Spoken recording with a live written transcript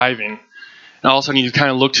driving. And all of a sudden you kind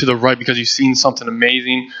of look to the right because you've seen something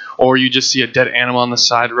amazing, or you just see a dead animal on the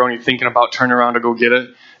side of the road and you're thinking about turning around to go get it.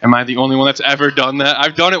 Am I the only one that's ever done that?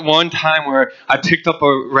 I've done it one time where I picked up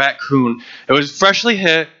a raccoon. It was freshly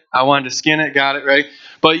hit. I wanted to skin it, got it, right?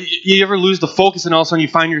 But you ever lose the focus and all of a sudden you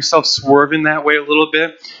find yourself swerving that way a little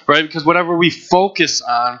bit, right? Because whatever we focus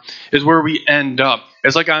on is where we end up.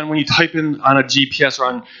 It's like when you type in on a GPS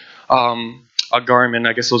or on a Garmin,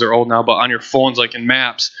 I guess those are old now, but on your phones, like in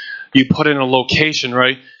maps, you put in a location,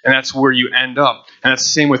 right? And that's where you end up. And that's the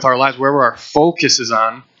same with our lives. Wherever our focus is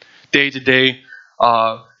on, day to day,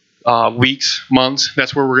 weeks, months,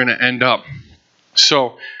 that's where we're going to end up.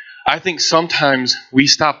 So I think sometimes we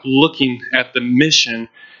stop looking at the mission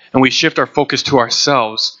and we shift our focus to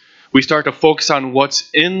ourselves. We start to focus on what's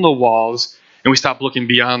in the walls and we stop looking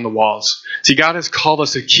beyond the walls. See, God has called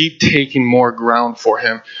us to keep taking more ground for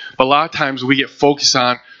Him. But a lot of times we get focused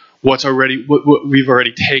on what we've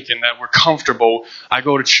already taken, that we're comfortable. I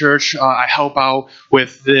go to church, I help out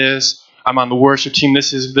with this. I'm on the worship team.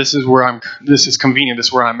 This is where this is convenient. This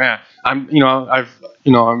is where I'm at. I'm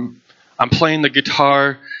playing the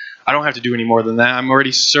guitar. I don't have to do any more than that. I'm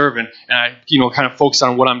already serving, and I kind of focus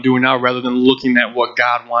on what I'm doing now rather than looking at what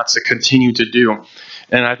God wants to continue to do.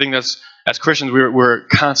 And I think that's, as Christians, we're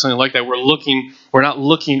constantly like that. We're not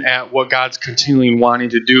looking at what God's continually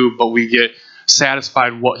wanting to do, but we get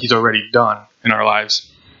satisfied what He's already done in our lives.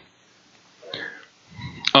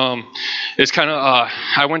 It's kind of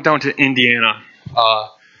I went down to Indiana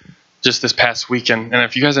just this past weekend, and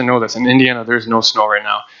if you guys didn't know this, in Indiana there's no snow right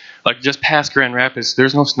now. Like just past Grand Rapids,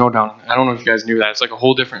 there's no snow down. I don't know if you guys knew that. It's like a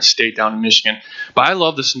whole different state down in Michigan. But I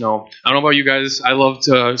love the snow. I don't know about you guys. I love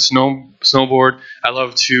to snowboard. I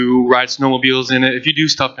love to ride snowmobiles in it. If you do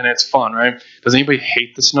stuff in it, it's fun, right? Does anybody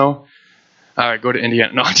hate the snow? All right, go to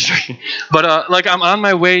Indiana. No, I'm just joking. But I'm on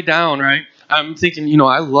my way down, right? I'm thinking,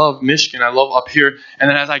 I love Michigan. I love up here. And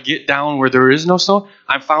then as I get down where there is no snow,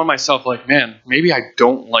 I found myself like, man, maybe I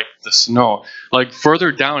don't like the snow. Like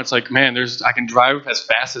further down, it's like, man, I can drive as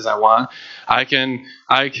fast as I want. I can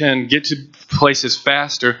get to places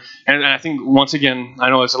faster. And I think once again, I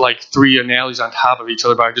know it's like three analogies on top of each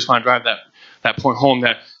other, but I just want to drive that point home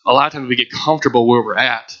that a lot of times we get comfortable where we're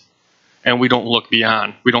at. And we don't look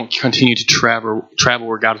beyond. We don't continue to travel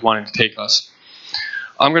where God's wanting to take us.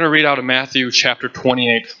 I'm going to read out of Matthew chapter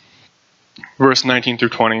 28, verse 19 through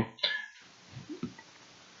 20.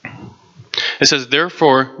 It says,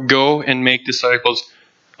 "Therefore, go and make disciples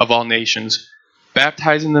of all nations,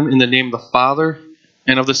 baptizing them in the name of the Father,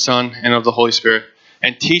 and of the Son, and of the Holy Spirit,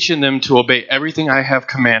 and teaching them to obey everything I have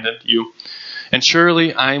commanded you. And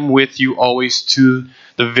surely I am with you always to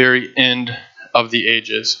the very end of the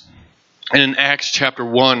ages." And in Acts chapter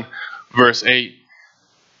 1, verse 8,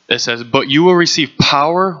 it says, "But you will receive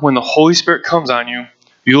power when the Holy Spirit comes on you.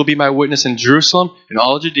 You will be my witness in Jerusalem, in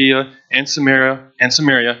all Judea, and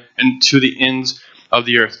Samaria, and to the ends of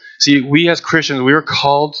the earth." See, we as Christians, we are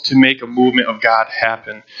called to make a movement of God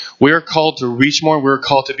happen. We are called to reach more. We are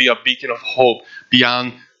called to be a beacon of hope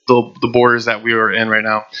beyond the borders that we are in right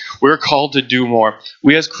now. We're called to do more.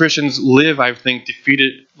 We as Christians live, I think,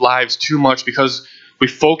 defeated lives too much because we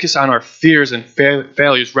focus on our fears and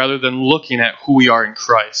failures rather than looking at who we are in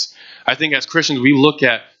Christ. I think as Christians, we look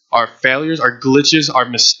at our failures, our glitches, our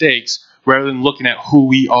mistakes, rather than looking at who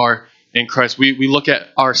we are in Christ. We look at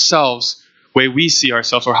ourselves the way we see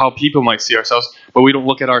ourselves or how people might see ourselves, but we don't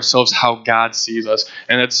look at ourselves how God sees us.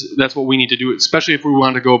 And that's what we need to do, especially if we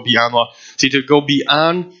want to go beyond law. See, to go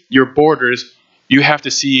beyond your borders, you have to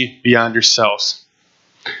see beyond yourselves.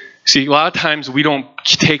 See, a lot of times we don't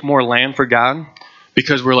take more land for God,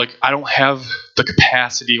 because we're like, I don't have the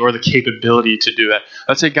capacity or the capability to do that.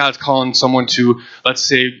 Let's say God's calling someone to, let's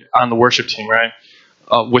say, on the worship team, right?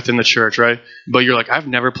 Within the church, right? But you're like, I've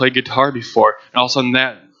never played guitar before. And all of a sudden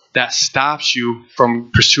that stops you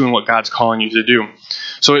from pursuing what God's calling you to do.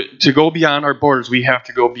 So to go beyond our borders, we have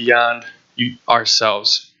to go beyond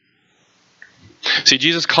ourselves. See,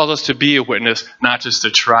 Jesus calls us to be a witness, not just to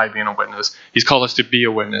try being a witness. He's called us to be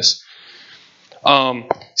a witness.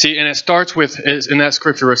 See, and it starts with, in that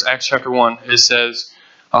scripture verse, Acts chapter 1, it says,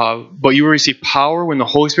 "But you will receive power when the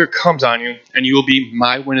Holy Spirit comes on you, and you will be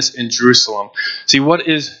my witness in Jerusalem." See, what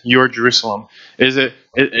is your Jerusalem?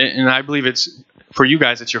 And I believe it's, for you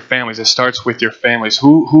guys, it's your families. It starts with your families.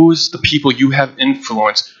 Who's the people you have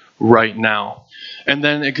influenced right now? And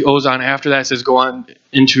then it goes on after that, it says, go on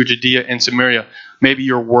into Judea and Samaria. Maybe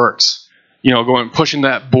your works. going, pushing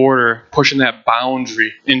that border, pushing that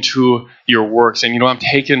boundary into your work, saying, I'm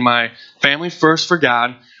taking my family first for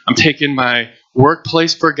God, I'm taking my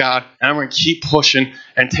workplace for God, and I'm going to keep pushing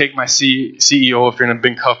and take my CEO if you're in a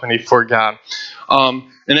big company for God. And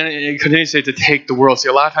then it continues to say to take the world. See,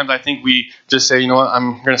 a lot of times I think we just say,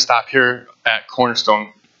 I'm going to stop here at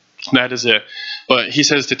Cornerstone. That is it. But he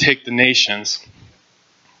says to take the nations.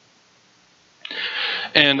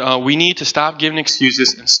 And we need to stop giving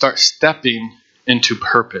excuses and start stepping into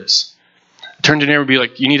purpose. Turn to your neighbor and be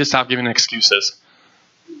like, you need to stop giving excuses.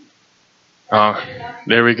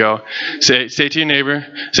 There we go. Say to your neighbor,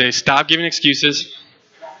 say, stop giving excuses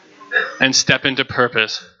and step into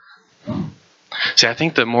purpose. See, I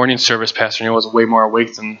think the morning service, Pastor Neil, was way more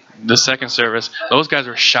awake than the second service. Those guys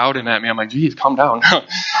were shouting at me. I'm like, geez, calm down.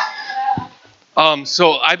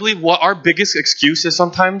 So I believe what our biggest excuse is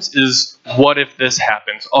sometimes is, what if this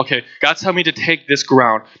happens? Okay, God's telling me to take this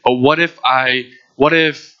ground, but what if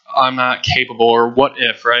I'm not capable, or what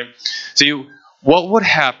if, right? See, what would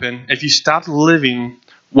happen if you stopped living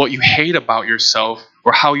what you hate about yourself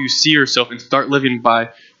or how you see yourself and start living by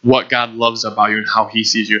what God loves about you and how he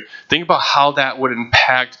sees you? Think about how that would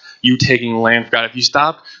impact you taking land for God. If you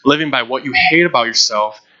stopped living by what you hate about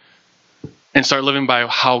yourself and start living by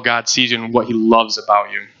how God sees you and what he loves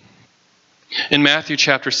about you. In Matthew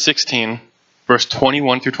chapter 16, verse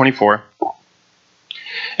 21 through 24,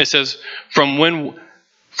 it says,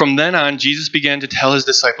 From then on, Jesus began to tell his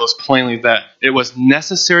disciples plainly that it was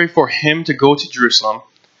necessary for him to go to Jerusalem,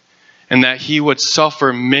 and that he would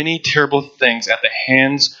suffer many terrible things at the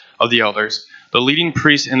hands of the elders, the leading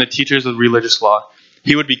priests, and the teachers of religious law.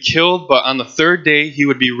 He would be killed, but on the third day he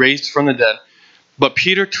would be raised from the dead. But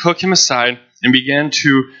Peter took him aside and began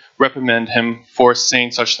to reprimand him for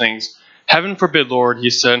saying such things. Heaven forbid, Lord, he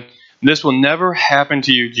said, this will never happen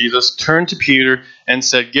to you. Jesus turned to Peter and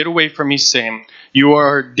said, Get away from me, Satan. You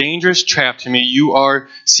are a dangerous trap to me. You are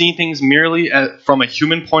seeing things merely from a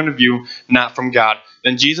human point of view, not from God.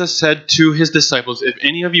 Then Jesus said to his disciples, If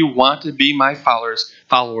any of you want to be my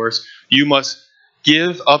followers, you must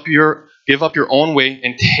give up your own way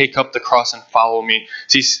and take up the cross and follow me.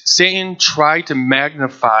 See, Satan tried to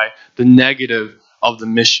magnify the negative of the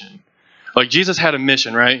mission. Like, Jesus had a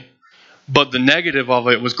mission, right? But the negative of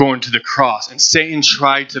it was going to the cross. And Satan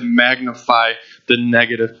tried to magnify the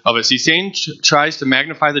negative of it. See, Satan tries to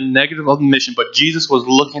magnify the negative of the mission, but Jesus was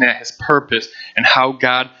looking at his purpose and how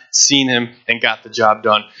God seen him and got the job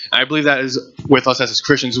done. And I believe that is with us as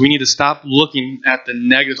Christians. We need to stop looking at the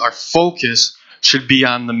negatives. Our focus should be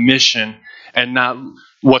on the mission and not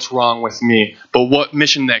what's wrong with me, but what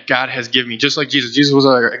mission that God has given me. Just like Jesus. Jesus was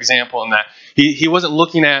our example in that. He wasn't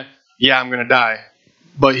looking at, I'm going to die.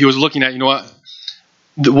 But he was looking at,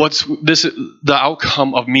 the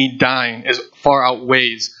outcome of me dying is far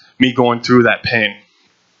outweighs me going through that pain.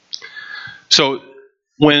 So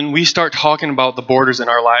when we start talking about the borders in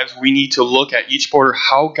our lives, we need to look at each border,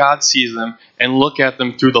 how God sees them, and look at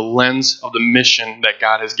them through the lens of the mission that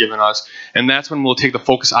God has given us. And that's when we'll take the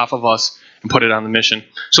focus off of us and put it on the mission.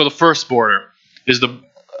 So the first border is the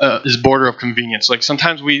border of convenience. Like,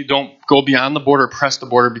 sometimes we don't go beyond the border, press the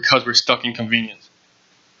border, because we're stuck in convenience.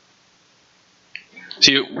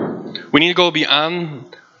 See, we need to go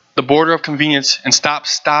beyond the border of convenience and stop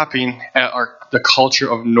stopping at the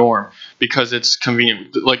culture of norm, because it's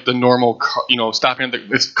convenient. Like the normal, stopping at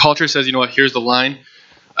if culture says, here's the line.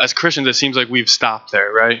 As Christians, it seems like we've stopped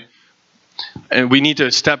there, right? And we need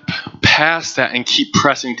to step past that and keep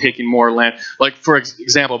pressing, taking more land. Like, for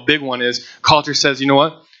example, a big one is culture says,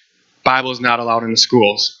 Bible is not allowed in the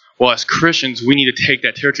schools. Well, as Christians, we need to take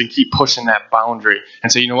that territory and keep pushing that boundary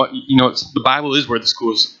and say, the Bible is where the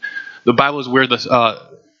schools. The Bible is where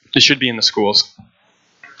it should be in the schools.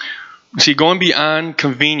 See, going beyond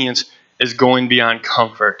convenience is going beyond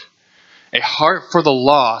comfort. A heart for the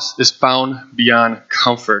lost is found beyond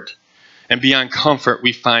comfort, and beyond comfort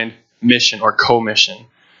we find mission or commission.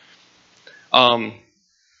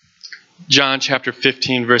 John chapter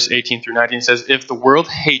 15, verse 18 through 19 says, If the world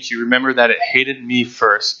hates you, remember that it hated me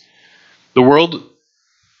first. The world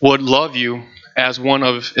would love you as one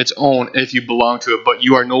of its own if you belong to it, but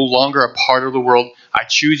you are no longer a part of the world. I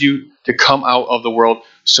choose you to come out of the world,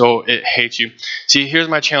 so it hates you. See, here's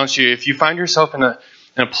my challenge to you. If you find yourself in a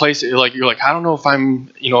place you're like, I don't know if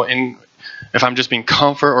I'm, if I'm just being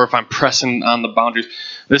comfort or if I'm pressing on the boundaries.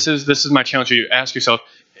 This is my challenge to you. Ask yourself,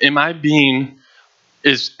 am I getting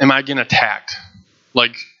attacked?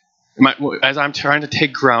 Like, as I'm trying to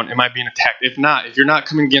take ground, am I being attacked? If not, if you're not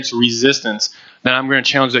coming against resistance, then I'm going to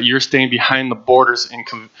challenge that you're staying behind the borders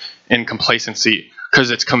in complacency because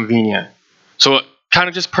it's convenient. So kind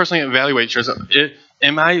of just personally evaluate yourself.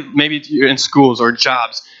 Am I, maybe in schools or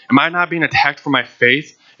jobs, am I not being attacked for my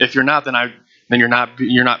faith? If you're not, then you're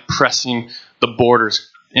not pressing the borders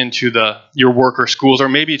into your work or schools, or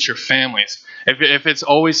maybe it's your families. If it's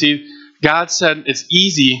always, God said it's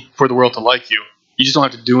easy for the world to like you. You just don't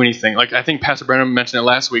have to do anything. Like I think Pastor Brennan mentioned it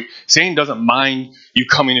last week. Satan doesn't mind you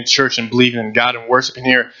coming to church and believing in God and worshiping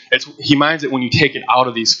here. He minds it when you take it out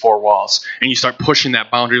of these four walls and you start pushing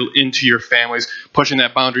that boundary into your families, pushing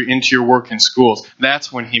that boundary into your work and schools.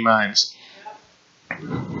 That's when he minds.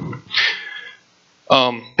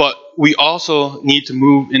 But we also need to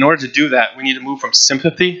move, in order to do that, we need to move from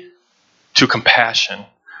sympathy to compassion.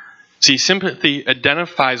 See, sympathy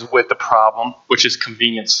identifies with the problem, which is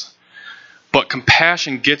convenience. But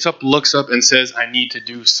compassion gets up, looks up, and says, I need to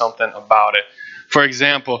do something about it. For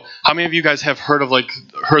example, how many of you guys have heard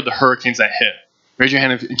the hurricanes that hit? Raise your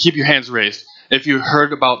hand and keep your hands raised. If you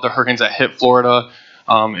heard about the hurricanes that hit Florida,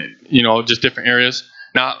 just different areas.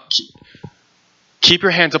 Now, keep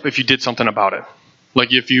your hands up if you did something about it.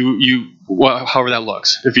 Like if however that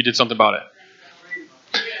looks, if you did something about it.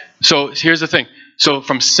 So here's the thing. So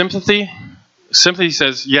from sympathy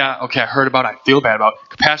says, yeah, okay, I heard about it, I feel bad about it.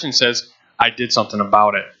 Compassion says, I did something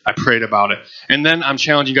about it. I prayed about it. And then I'm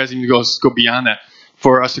challenging you guys even to go beyond that.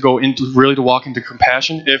 For us to go into, really to walk into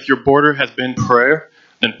compassion. If your border has been prayer,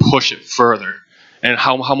 then push it further. And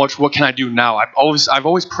how much, what can I do now? I've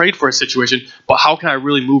always prayed for a situation, but how can I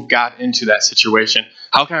really move God into that situation?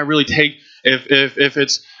 How can I really take, if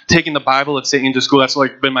it's taking the Bible, let's say, into school, that's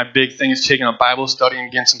like been my big thing, is taking a Bible study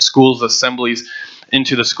and getting some schools, assemblies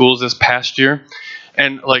into the schools this past year.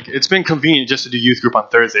 And like it's been convenient just to do youth group on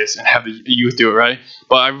Thursdays and have the youth do it, right?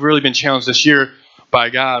 But I've really been challenged this year by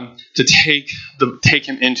God to take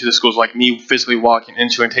him into the schools, like me physically walking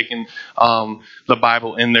into and taking the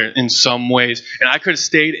Bible in there in some ways. And I could have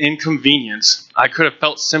stayed in convenience. I could have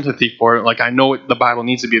felt sympathy for it, like I know the Bible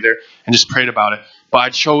needs to be there, and just prayed about it. But I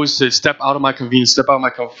chose to step out of my convenience, step out of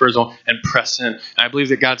my comfort zone, and press in. And I believe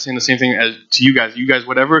that God's saying the same thing as to you guys. You guys,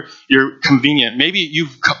 whatever you're convenient, maybe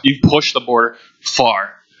you've pushed the border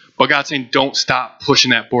far, but God's saying don't stop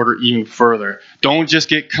pushing that border even further. Don't just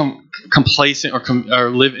get complacent or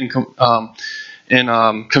live in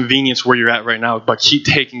convenience where you're at right now, but keep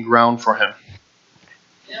taking ground for Him.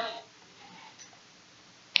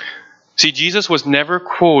 See, Jesus was never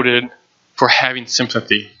quoted for having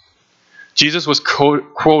sympathy. Jesus was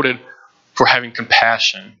quoted for having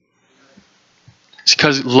compassion. It's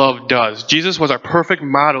because love does. Jesus was our perfect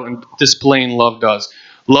model in displaying love does.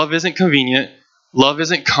 Love isn't convenient. Love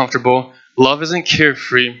isn't comfortable. Love isn't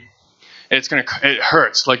carefree. It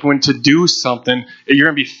hurts. Like when to do something, you're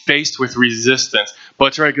going to be faced with resistance. But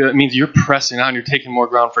it's right. It means you're pressing on. You're taking more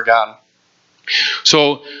ground for God.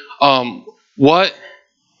 So, what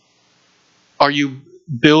are you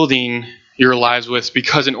building your lives with?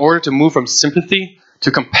 Because in order to move from sympathy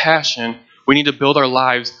to compassion, we need to build our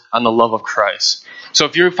lives on the love of Christ. So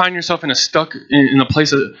if you find yourself stuck in a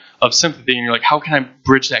place of sympathy, and you're like, how can I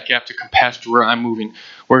bridge that gap to compassion to where I'm moving?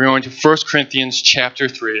 We're going to 1 Corinthians chapter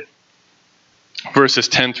 3, verses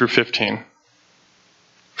 10 through 15.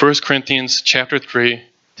 1 Corinthians chapter 3,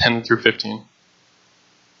 10 through 15.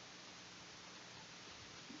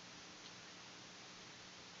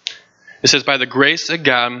 It says, by the grace that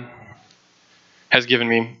God has given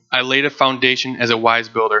me, I laid a foundation as a wise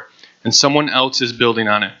builder, and someone else is building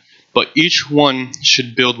on it. But each one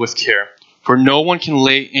should build with care. For no one can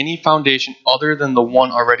lay any foundation other than the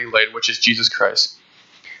one already laid, which is Jesus Christ.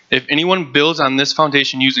 If anyone builds on this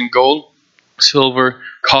foundation using gold, silver,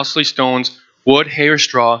 costly stones, wood, hay, or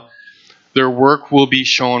straw, their work will be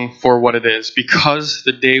shown for what it is, because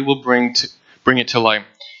the day will bring it to light.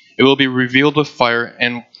 It will be revealed with fire,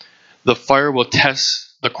 and the fire will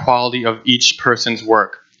test the quality of each person's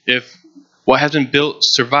work. If what has been built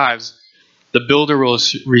survives, the builder will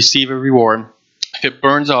receive a reward. If it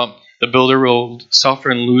burns up, the builder will suffer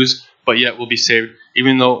and lose, but yet will be saved,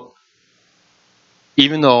 even though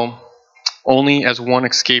only as one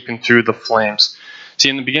escaping through the flames. See,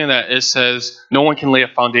 in the beginning of that, it says, no one can lay a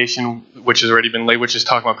foundation which has already been laid, which is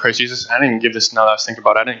talking about Christ Jesus. I didn't even give this, now that I was thinking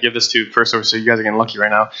about it, I didn't give this to first service, so you guys are getting lucky right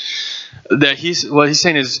now. What he's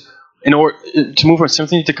saying is, in order to move from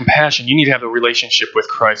sympathy to compassion, you need to have a relationship with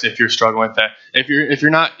Christ. If you're struggling with that, if you're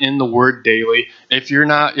not in the Word daily, if you're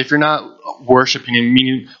not worshiping Him,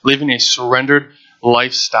 meaning living a surrendered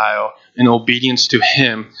lifestyle in obedience to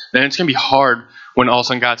Him, then it's going to be hard when all of a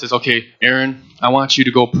sudden God says, "Okay, Aaron, I want you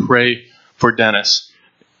to go pray for Dennis."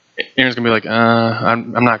 Aaron's going to be like,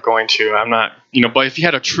 "I'm not going to. I'm not." But if you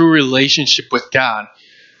had a true relationship with God,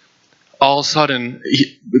 all of a sudden,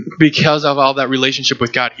 because of all that relationship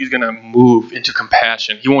with God, he's going to move into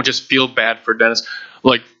compassion. He won't just feel bad for Dennis.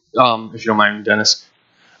 Like, if you don't mind, Dennis,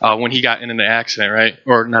 when he got in an accident, right?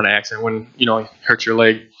 Or not an accident, when, he hurt your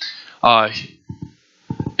leg.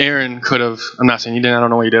 Aaron could have, I'm not saying he did, I don't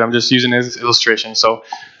know what he did. I'm just using it as an illustration. So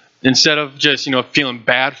instead of just, feeling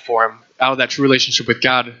bad for him, out of that true relationship with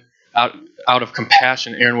God, out of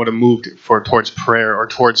compassion, Aaron would have moved towards prayer or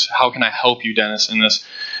towards, how can I help you, Dennis, in this?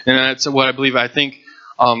 And that's what I believe. I think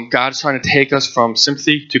God's trying to take us from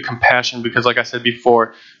sympathy to compassion because, like I said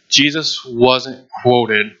before, Jesus wasn't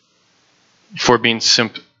quoted for being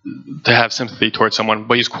to have sympathy towards someone,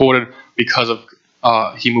 but he's quoted because of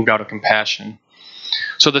he moved out of compassion.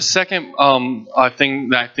 So the second thing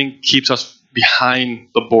that I think keeps us behind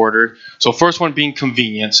the border, so first one being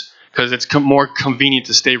convenience, because it's more convenient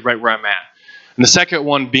to stay right where I'm at. And the second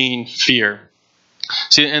one being fear.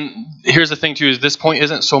 See, and here's the thing too, is this point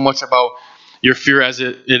isn't so much about your fear as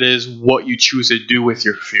it is what you choose to do with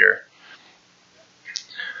your fear.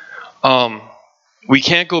 We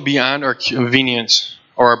can't go beyond our convenience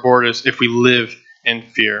or our borders if we live in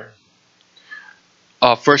fear.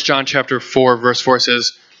 1 John chapter 4, verse 4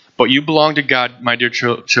 says, "But you belong to God, my dear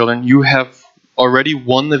children. You have already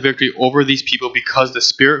won the victory over these people because the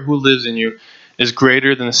Spirit who lives in you is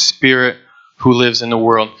greater than the spirit who lives in the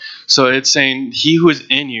world." So it's saying he who is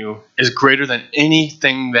in you is greater than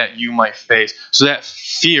anything that you might face. So that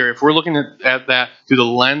fear, if we're looking at that through the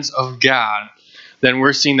lens of God, then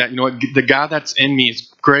we're seeing that, the God that's in me is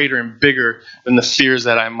greater and bigger than the fears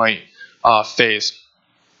that I might face.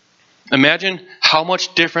 Imagine how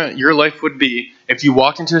much different your life would be if you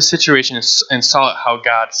walked into a situation and saw it how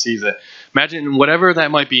God sees it. Imagine whatever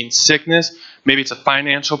that might be, in sickness, maybe it's a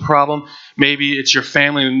financial problem, maybe it's your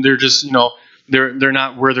family and they're just, they're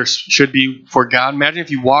not where they should be for God. Imagine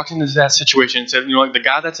if you walked into that situation and said, the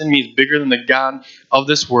God that's in me is bigger than the God of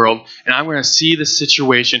this world, and I'm going to see the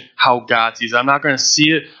situation how God sees it. I'm not going to see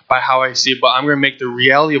it by how I see it, but I'm going to make the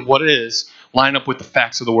reality of what it is line up with the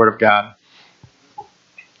facts of the Word of God.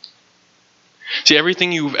 See,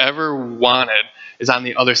 everything you've ever wanted is on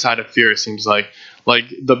the other side of fear. It seems like,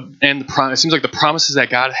 it seems like the promises that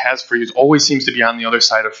God has for you always seems to be on the other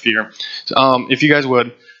side of fear. If you guys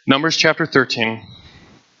would, Numbers chapter 13,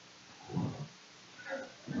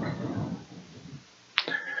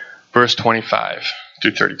 verse 25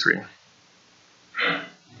 through 33.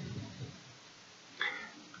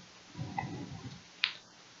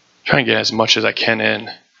 Trying to get as much as I can in.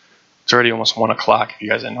 It's already almost 1 o'clock. If you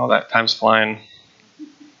guys didn't know that, time's flying.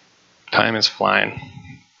 Time is flying.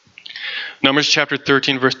 Numbers chapter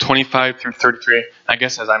 13, verse 25 through 33. I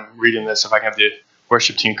guess as I'm reading this, if I can have the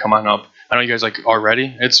worship team come on up. I know you guys are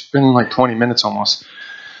ready. It's been 20 minutes almost.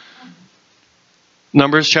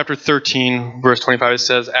 Numbers chapter 13, verse 25, it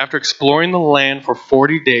says, "After exploring the land for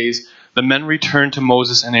 40 days, the men returned to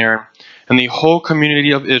Moses and Aaron, and the whole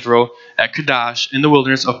community of Israel at Kadesh in the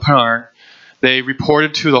wilderness of Paran. They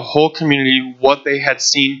reported to the whole community what they had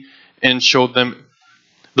seen and showed them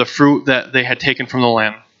the fruit that they had taken from the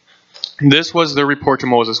land. This was their report to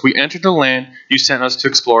Moses. We entered the land you sent us to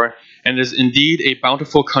explore, and it is indeed a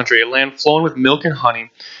bountiful country, a land flowing with milk and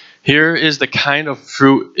honey. Here is the kind of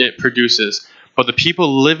fruit it produces. But the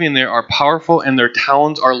people living there are powerful, and their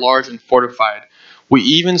towns are large and fortified. We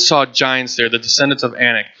even saw giants there, the descendants of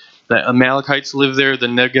Anak. The Amalekites live there, the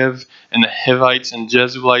Negev, and the Hivites, and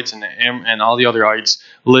Jebuelites, and all the other ites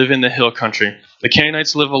live in the hill country. The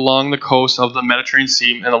Canaanites live along the coast of the Mediterranean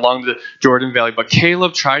Sea and along the Jordan Valley. But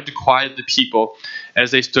Caleb tried to quiet the people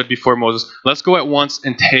as they stood before Moses. 'Let's go at once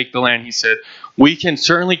and take the land,' he said. 'We can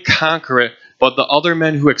certainly conquer it.' But the other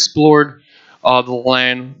men who explored the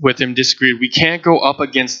land with him disagreed. 'We can't go up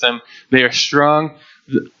against them. They are strong.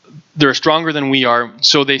 They're stronger than we are.'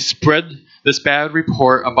 So they spread this bad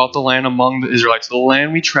report about the land among the Israelites. 'The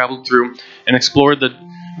land we traveled through and explored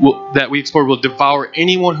will devour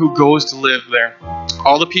anyone who goes to live there.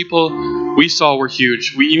 All the people we saw were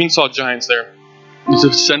huge. We even saw giants there, the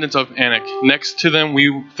descendants of Anak. Next to them,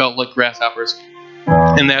 we felt like grasshoppers.'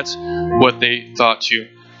 And that's what they thought too.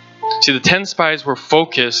 See, the 10 spies were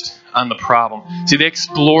focused on the problem. See, they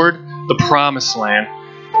explored the promised land.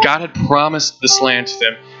 God had promised this land to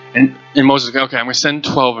them. And Moses said, okay, I'm going to send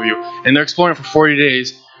 12 of you. And they're exploring it for 40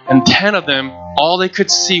 days. And 10 of them, all they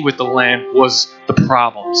could see with the land was the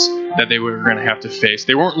problems that they were going to have to face.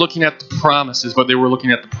 They weren't looking at the promises, but they were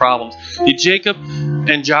looking at the problems. See, Jacob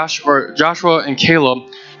and Joshua and Caleb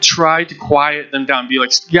tried to quiet them down. Be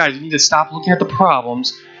like, guys, you need to stop looking at the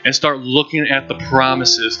problems and start looking at the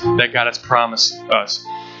promises that God has promised us.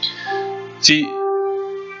 See,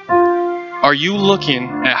 are you looking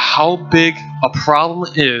at how big a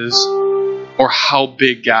problem is, or how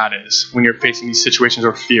big God is when you're facing these situations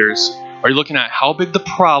or fears? Are you looking at how big the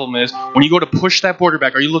problem is? When you go to push that border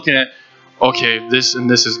back, are you looking at, okay, this and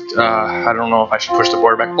this is, I don't know if I should push the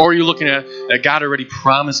border back. Or are you looking at that God already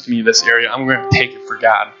promised me this area, I'm going to take it for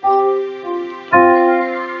God.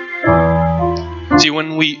 See,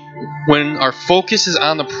 when our focus is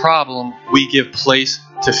on the problem, we give place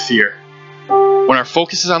to fear. When our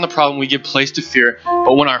focus is on the problem, we give place to fear.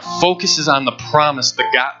 But when our focus is on the promise,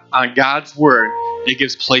 on God's word, it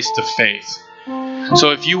gives place to faith.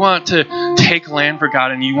 So if you want to take land for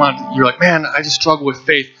God and you're like, man, I just struggle with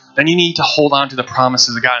faith, then you need to hold on to the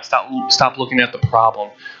promises of God and stop looking at the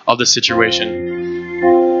problem of the situation.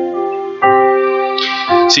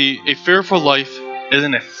 See, a fearful life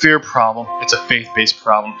isn't a fear problem, it's a faith-based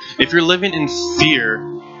problem. If you're living in fear,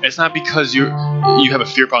 it's not because you have a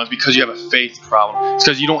fear problem, it's because you have a faith problem. It's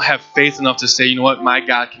because you don't have faith enough to say, you know what, my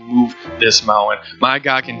God can move this mountain. My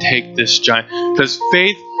God can take this giant. Because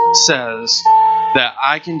faith says that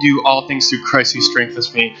I can do all things through Christ who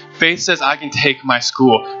strengthens me. Faith says I can take my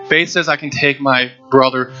school. Faith says I can take my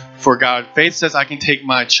brother for God. Faith says I can take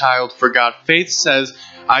my child for God. Faith says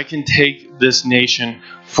I can take this nation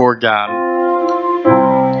for God.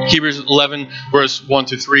 Hebrews 11, verse 1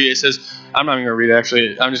 to 3, it says, I'm not even going to read it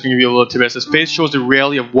actually, I'm just going to give you a little tidbit. It says, faith shows the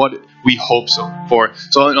reality of what we hope for.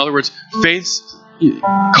 So in other words, faith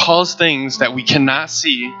calls things that we cannot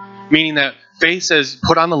see, meaning that faith says,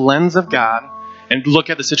 put on the lens of God and look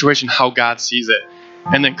at the situation how God sees it,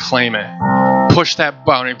 and then claim it. Push that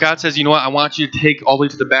boundary. If God says, you know what, I want you to take all the way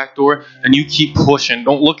to the back door, then you keep pushing.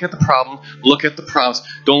 Don't look at the problem, look at the promise.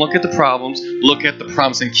 Don't look at the problems, look at the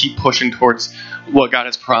promise and keep pushing towards what God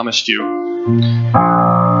has promised you.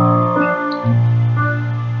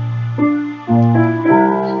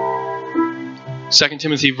 2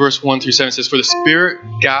 Timothy verse 1 through 7 says, for the Spirit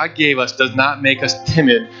God gave us does not make us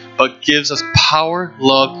timid, but gives us power,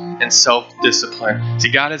 love, and self-discipline.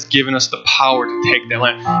 See, God has given us the power to take that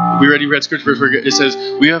land. We already read scripture where it says,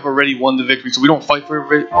 we have already won the victory. So we don't fight for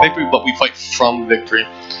victory, but we fight from victory.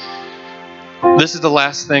 This is the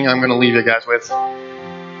last thing I'm going to leave you guys with.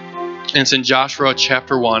 And it's in Joshua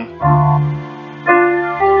chapter 1.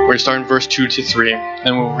 We're going to start in verse 2 to 3,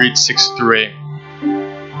 and we'll read 6 through 8.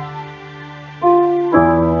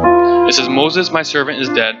 It says, Moses, my servant, is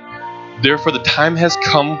dead. Therefore the time has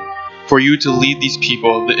come for you to lead these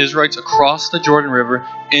people, the Israelites, across the Jordan River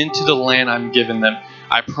into the land I'm giving them.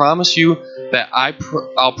 I promise you that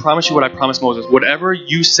I'll promise you what I promised Moses. Whatever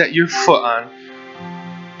you set your foot on,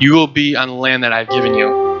 you will be on the land that I've given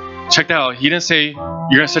you. Check that out. He didn't say you're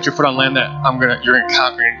gonna set your foot on land that you're gonna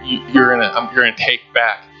conquer and you're gonna take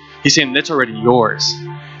back. He's saying it's already yours.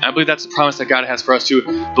 And I believe that's the promise that God has for us too.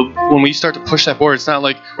 But when we start to push that forward, it's not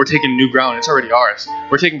like we're taking new ground. It's already ours.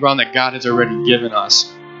 We're taking ground that God has already given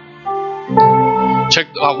us. Check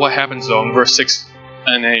out what happens though in verse 6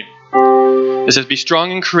 and 8. It says, be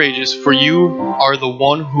strong and courageous, for you are the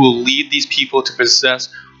one who will lead these people to possess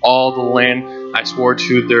all the land I swore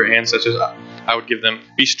to their ancestors I would give them.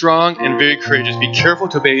 Be strong and very courageous. Be careful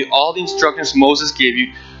to obey all the instructions Moses gave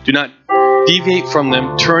you. Do not deviate from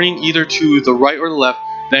them, turning either to the right or the left.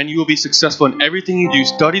 Then you will be successful in everything you do.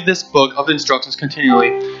 Study this book of instructions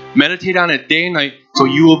continually. Meditate on it day and night, so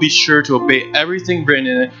you will be sure to obey everything written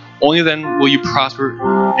in it. Only then will you prosper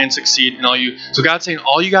and succeed in all you. So God's saying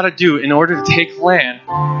all you got to do in order to take land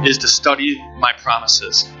is to study my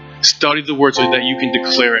promises. Study the word so that you can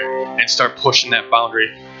declare it and start pushing that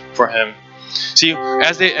boundary for Him. See,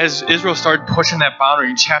 as Israel started pushing that boundary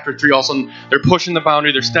in chapter 3, all of a sudden they're pushing the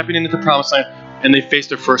boundary, they're stepping into the promised land, and they faced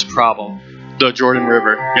their first problem, the Jordan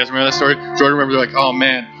River. You guys remember that story? Jordan River, they're like, oh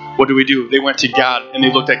man, what do we do? They went to God, and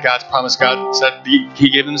they looked at God's promise. God said He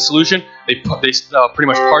gave them the solution. They pretty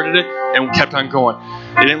much parted it and kept on going.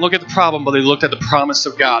 They didn't look at the problem, but they looked at the promise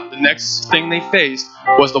of God. The next thing they faced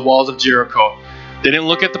was the walls of Jericho. They didn't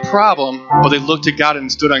look at the problem, but they looked at God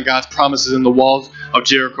and stood on God's promises, and the walls of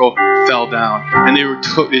Jericho fell down. And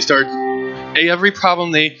they started, every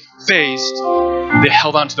problem they faced, they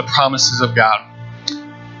held on to the promises of God.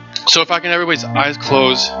 So if I can have everybody's eyes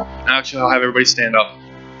closed, and actually I'll have everybody stand up.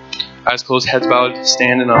 Eyes closed, heads bowed,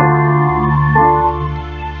 standing up.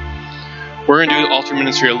 We're going to do the altar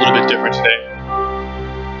ministry a little bit different today.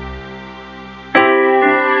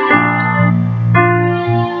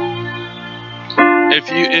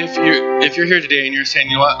 If you're here today and you're saying,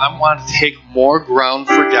 you know what, I want to take more ground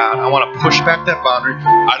for God. I want to push back that boundary.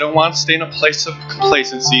 I don't want to stay in a place of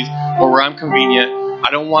complacency or where I'm convenient. I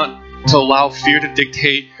don't want to allow fear to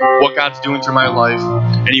dictate what God's doing through my life,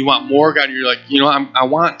 and you want more God, you're like, I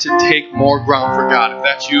want to take more ground for God. If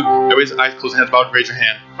that's you, everybody's eyes closed, hands bowed, raise your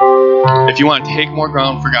hand. If you want to take more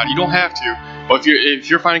ground for God, you don't have to. But if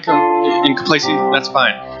you're finding in complacency, that's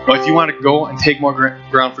fine. But if you want to go and take more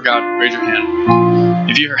ground for God, raise your hand.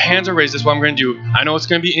 If your hands are raised, that's what I'm going to do. I know it's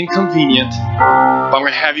going to be inconvenient, but I'm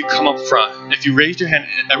going to have you come up front. If you raised your hand,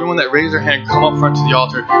 everyone that raised their hand, come up front to the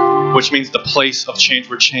altar, which means the place of change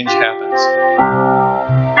where change happens.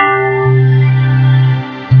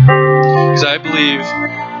 Because I believe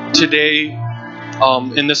today,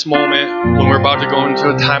 in this moment, when we're about to go into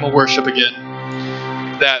a time of worship again,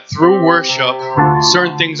 that through worship,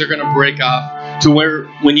 certain things are going to break off to where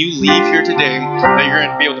when you leave here today, that you're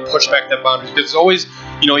going to be able to push back that boundary. Because it's always,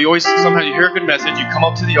 sometimes you hear a good message, you come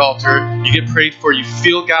up to the altar, you get prayed for, you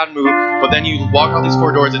feel God move, but then you walk out these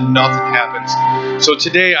 4 doors and nothing happens. So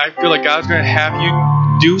today, I feel like God's going to have you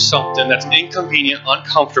do something that's inconvenient,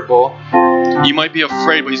 uncomfortable. You might be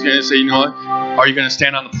afraid, but He's going to say, are you going to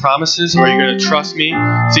stand on the promises? Are you going to trust me?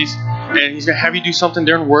 See, and He's going to have you do something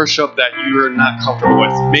during worship that you're not comfortable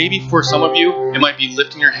with. Maybe for some of you, it might be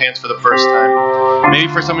lifting your hands for the first time.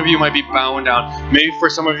 Maybe for some of you, it might be bowing down. Maybe for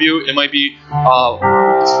some of you, it might be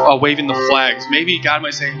waving the flags. Maybe God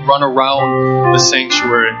might say, run around the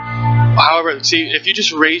sanctuary. However, see, if you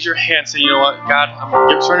just raise your hand and say, God,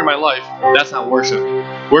 I'm surrendering my life, that's not worship.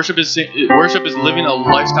 Worship is living a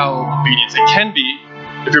lifestyle of obedience. It can be,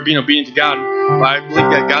 if you're being obedient to God, but I believe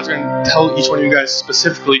that God's going to tell each one of you guys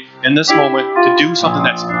specifically in this moment to do something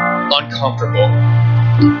that's uncomfortable.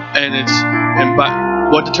 But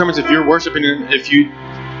what determines if you're worshiping, if you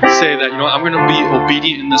say that, I'm going to be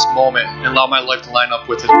obedient in this moment and allow my life to line up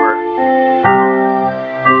with His Word.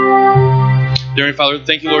 Dear Heavenly Father,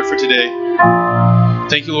 thank you, Lord, for today.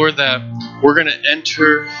 Thank you, Lord, that we're going to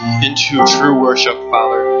enter into true worship,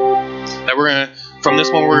 Father. That from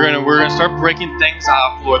this moment, we're going to start breaking things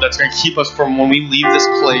off, Lord, that's going to keep us from when we leave this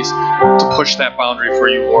place to push that boundary for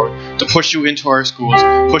you, Lord. To push you into our schools,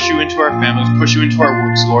 push you into our families, push you into our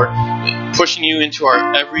works, Lord. Pushing you into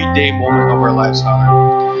our everyday moment of our lives, Father.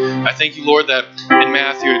 I thank you, Lord, that in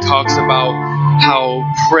Matthew it talks about how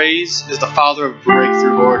praise is the father of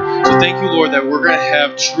breakthrough, Lord. So thank you, Lord, that we're going to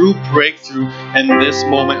have true breakthrough in this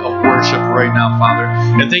moment of worship right now, Father.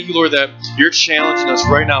 And thank you, Lord, that you're challenging us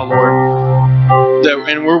right now, Lord.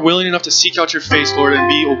 And we're willing enough to seek out your face, Lord, and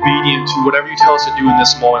be obedient to whatever you tell us to do in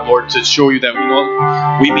this moment, Lord, to show you that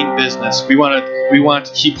we mean business. We want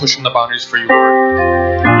to keep pushing the boundaries for you, Lord.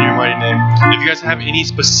 In your mighty name. If you guys have any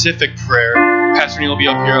specific prayer, Pastor Denny will be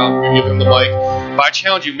up here. I'll give him the mic. But I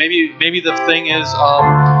challenge you. Maybe the thing is,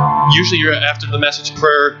 usually you're after the message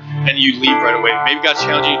prayer and you leave right away. Maybe God's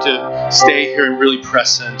challenging you to stay here and really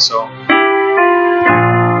press in. So